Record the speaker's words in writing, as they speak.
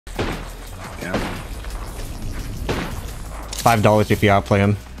$5 if you outplay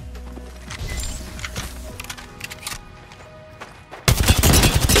him.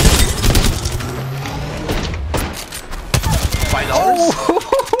 $5?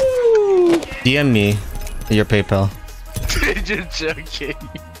 DM me your PayPal. You're joking.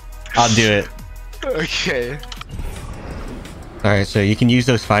 I'll do it. Okay. Alright, so you can use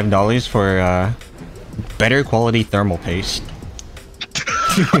those $5 for better quality thermal paste.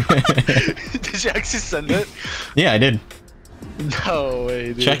 Did you actually send it? Yeah, I did. No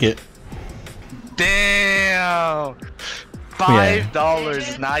way, dude. Check it. Damn.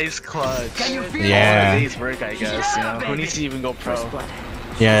 $5. Nice clutch. Yeah. All day's work, I guess. You know, who needs to even go pro?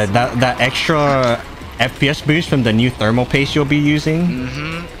 Yeah, that extra FPS boost from the new thermal paste you'll be using.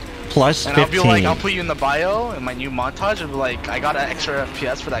 Mm-hmm. Plus and 15. I'll be like, I'll put you in the bio in my new montage and be like, I got an extra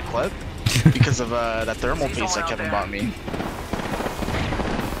FPS for that clip because of that thermal paste that Kevin bought me.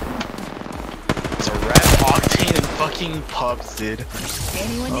 It's a red octane and fucking pubs, dude.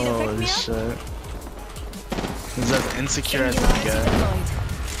 Holy shit. This is as insecure as I get.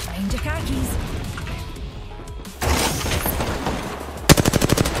 Find your car keys.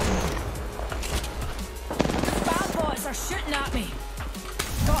 Bad bots are shooting at me.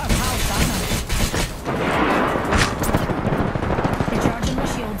 Got a pal banner. Recharging my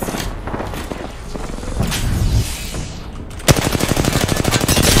shields.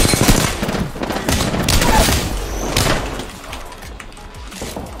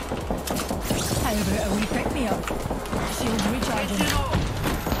 How about a wee pick me up? Shields recharging.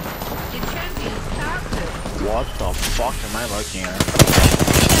 What the fuck am I looking at?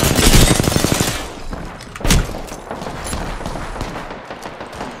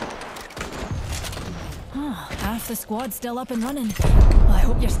 Half the squad's still up and running. Well, I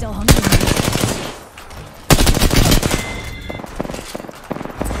hope you're still hungry.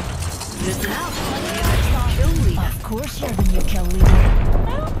 Of course you're the new kill leader.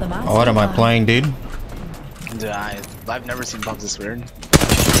 Oh, what am I playing, dude? Dude, I've never seen pubs this weird.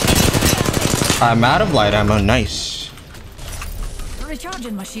 I'm out of light ammo. Nice.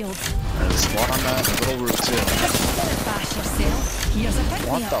 Recharging my shields. There's a squad on that little roof too. Bash yourself. Here's a pick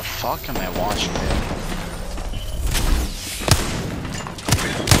What me the up. fuck am I watching, dude?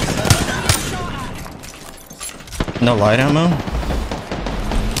 No light ammo?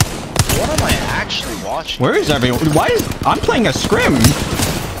 What am I actually watching? Where is everyone? Why is... I'm playing a scrim.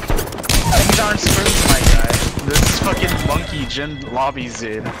 These aren't sprints, my guy. This is fucking monkey gym lobbies,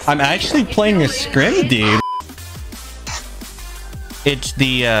 dude. I'm actually playing a scrim, dude. It's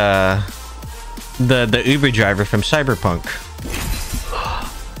the Uber driver from Cyberpunk.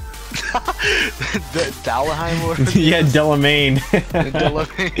 The Dalheim or Yeah, Delamain.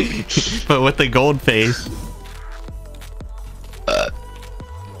 Delamain. But with the gold face.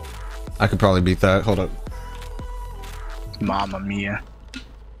 I could probably beat that. Hold up. Mamma mia.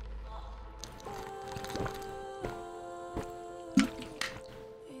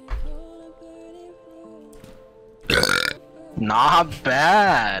 Not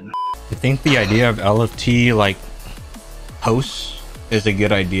bad. I think the idea of LFT like posts is a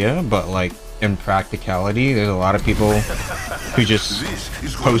good idea, but like in practicality, there's a lot of people who just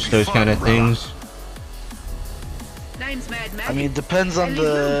post those kind of things. I mean, it depends on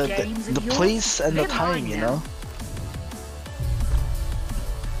the place and the time, you know?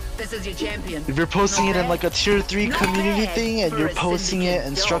 This is your champion. If you're posting it in like a tier 3 community thing and you're posting it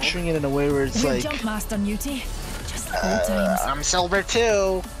and structuring it in a way where it's like, Jumpmaster Newty. Just the old times. I'm silver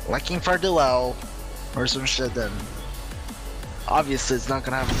 2, looking for duo, or some shit, then obviously it's not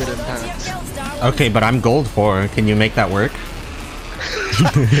gonna have a good impact. Okay, but I'm gold 4. Can you make that work?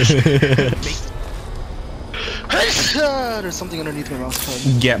 There's something underneath my mouse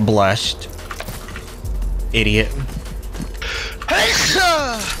pad. Get blessed. Idiot.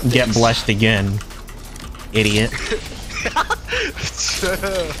 Get blessed again. Idiot.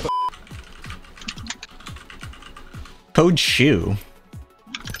 Code Shoe.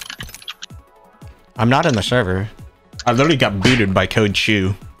 I'm not in the server. I literally got booted by Code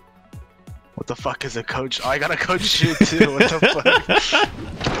Shoe. What the fuck is a coach? Oh, I got a coach shoe too. What the fuck?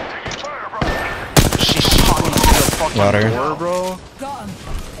 She shot me through the fucking Louder. door, bro. Got him.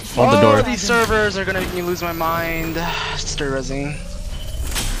 Hold the door. These servers are gonna make me lose my mind. Stir resing.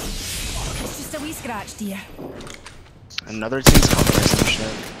 It's just a wee scratch, dear. Another team's coming or some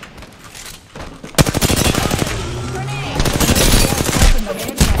shit.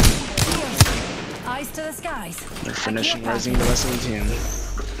 Eyes to the skies. They're finishing resing the rest of the team.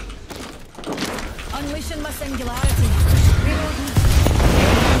 Unleashing my singularity. Reloading.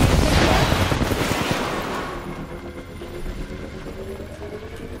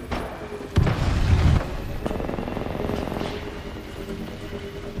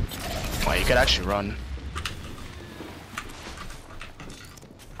 could actually run.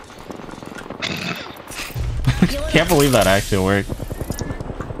 Can't believe that actually worked.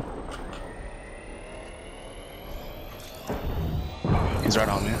 He's right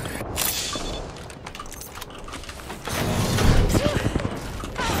on me.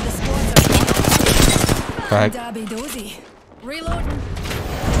 The squads are Crack. Dabby dozy. Reloading.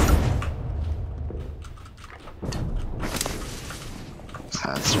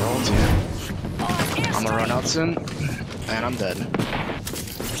 That's roll too. I'm gonna run out soon, and I'm dead.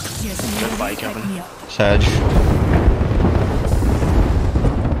 Goodbye, Kevin. Sag.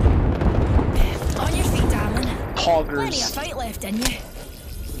 On your feet, darling. Plenty of Poggers. fight left in you.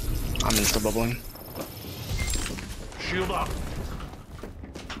 I'm insta bubbling. Shield up.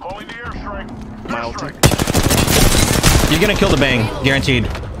 Calling the airstrike. My ulti. You're gonna kill the bang, guaranteed.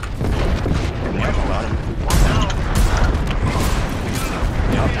 Yeah, got him.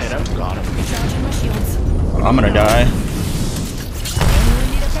 Yeah, paid him. Got him. Recharging my shields. I'm gonna die.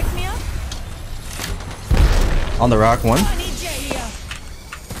 Anyone need a pick me up? On the rock, one. I need you here.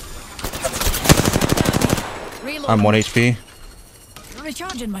 Reloading. I'm 1 HP.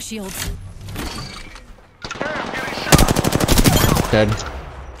 Recharging my shields. Dead.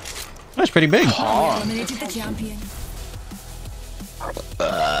 That's pretty big. Eliminated the champion.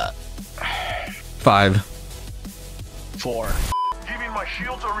 5. 4. Giving my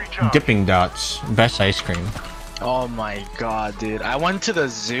shields a recharge. Dipping dots. Best ice cream. Oh my god, dude. I went to the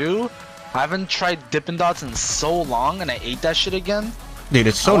zoo. I haven't tried Dippin' Dots in so long, and I ate that shit again. Dude,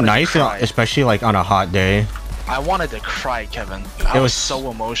 it's so wanted to nice, cry. especially like on a hot day. I wanted to cry, Kevin. I was- was so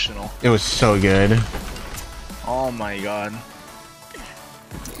emotional. It was so good. Oh my god.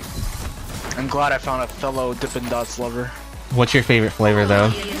 I'm glad I found a fellow Dippin' Dots lover. What's your favorite flavor though?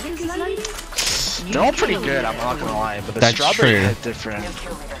 They're all pretty good, I'm not gonna lie, but the That's strawberry true. hit different.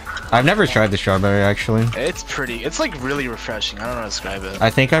 I've never tried the strawberry actually. It's pretty. It's like really refreshing. I don't know how to describe it. I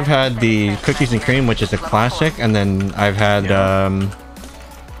think I've had the cookies and cream, which is a classic, and then I've had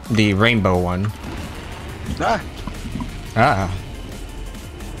the rainbow one. Ah. Ah,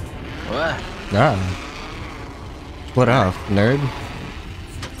 What? ah. Split off, nerd.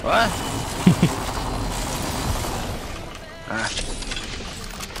 What? Ah.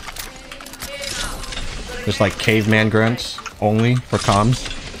 Just like caveman grunts only for comms.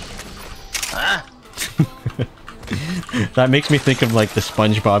 Ah. That makes me think of like the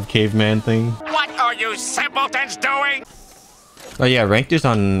SpongeBob caveman thing. What are you simpletons doing? Oh yeah, ranked is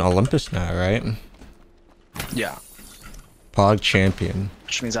on Olympus now, right? Yeah. Pog champion.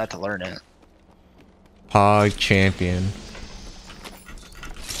 Which means I have to learn it. Pog champion.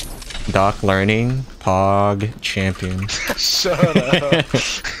 Doc learning. Pog champion. Shut up.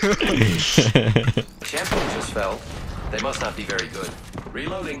 Champion just fell. They must not be very good.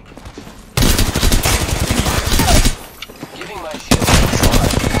 Reloading. Giving my shield.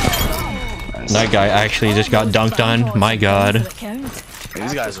 That guy actually just got dunked on. My god.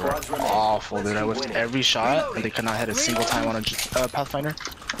 These guys were awful, dude. I whiffed every shot, and they could not hit a single time on a Pathfinder.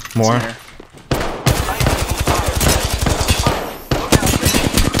 More. It's in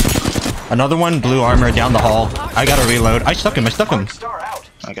Another one, blue armor down the hall. I gotta reload. I stuck him. there.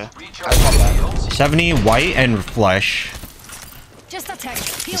 Okay. I popped that. 70 white and flesh. Just a tick.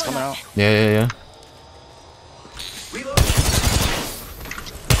 He's coming out. Yeah.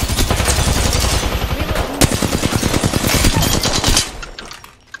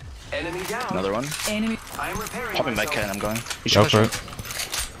 Enemy down. Another one. Enemy. I'm repairing Popping back myself. and I'm going. You should Go push for him. it.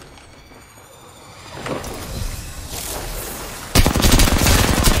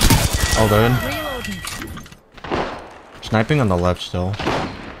 All good. Reloading. Sniping on the left still.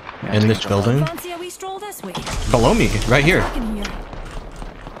 Yeah, In take this a jump. building. Fancy a wee stroll this way. Below me, right here. Back in here.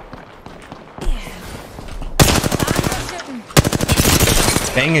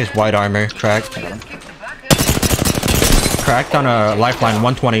 Bang is white armor. Cracked. Cracked on a lifeline.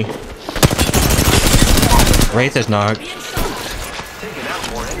 120. Wraith is knocked.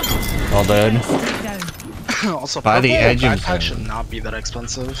 All dead. Also, By the purple edge of backpack zone. should not be that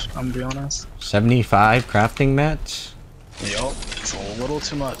expensive. I'm gonna be honest. 75 crafting mats. Yup, it's a little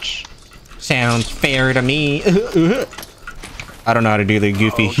too much. Sounds fair to me. I don't know how to do the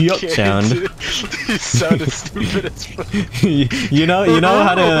goofy yup sound. dude. You sounded stupid as fuck. you know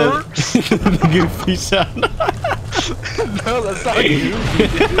how to the goofy sound. No, that's not you.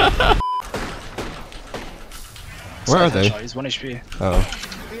 Where are they? He's 1 HP. Oh.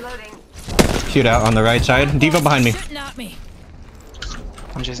 Shoot out on the right side. Diva behind me. Shooting at me.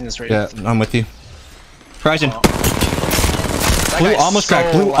 I'm chasing this right. Yeah, I'm with you. Horizon. That Blue guy's almost so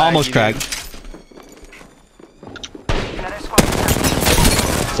cracked. Blue laggy, almost dude. cracked.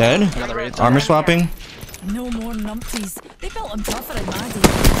 Dead. Another raid. Armor swapping. No more numpties. They built them tougher in Maddie.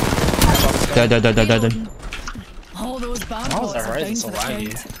 Dead. All those bad How was bots that are down horizon so for the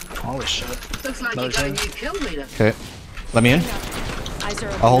laggy? count. Holy shit. Looks like Another you got a team. new kill leader. Okay. Let me in. Eyes are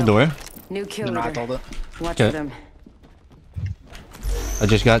open I'll hold now. door. New kill No, I leader. told it. Watch Okay. for them. I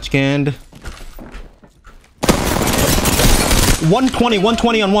just got scanned.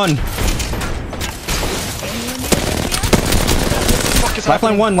 120 on one.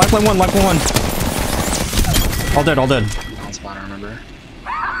 Lifeline one. All dead. On spawn, I remember.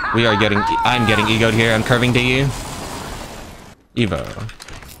 I'm getting egoed here. I'm curving to you. Evo.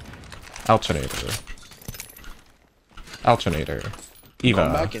 Alternator. Going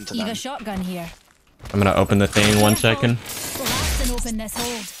Evo. back into Eva them. shotgun here. I'm gonna open the thing in 1 second. We'll have to open this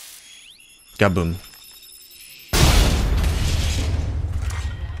hold. Gaboom.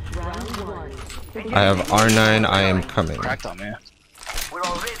 I have R9. I am coming. Cracked on me. We're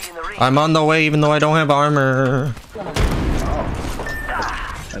already in the ring. I'm on the way, even though I don't have armor.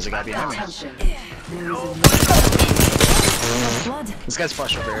 There's a guy behind me. Blood. This guy's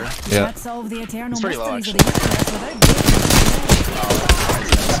flush over here. Yeah. Let's solve the eternal It's pretty low, mysteries of the universe without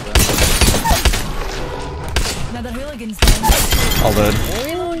Another hooligan's down. All dead.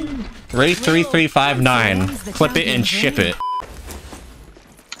 Ray 3359. Clip it and ship it.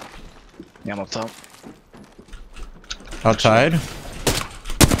 Yeah, I'm up top. Outside.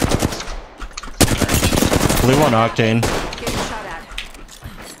 Blue on Octane. Getting shot at.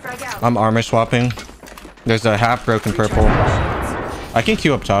 Frag out. I'm armor swapping. There's a half broken purple. I can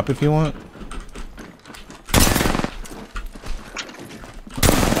queue up top if you want.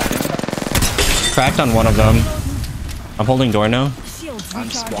 Cracked on one of them. I'm holding door now. Shields I'm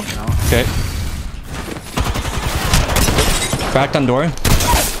just recharging. walking out. Okay. Cracked on door.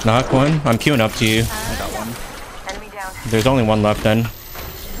 Knock one. I'm queuing up to you. I got one. Enemy down. There's only one left then.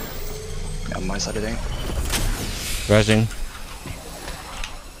 Yeah, on my side of the thing. Resing.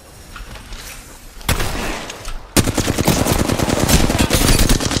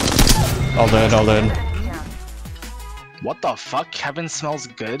 All dead. What the fuck? Kevin smells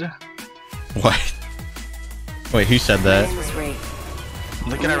good? What? Wait, who said that? Name was Ray.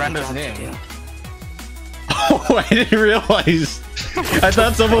 Look at Aranda's name. Oh, I didn't realize. I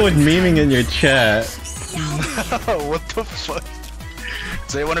thought someone was memeing in your chat. What the fuck?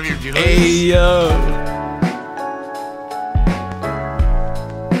 Say one of your viewers. Hey, yo.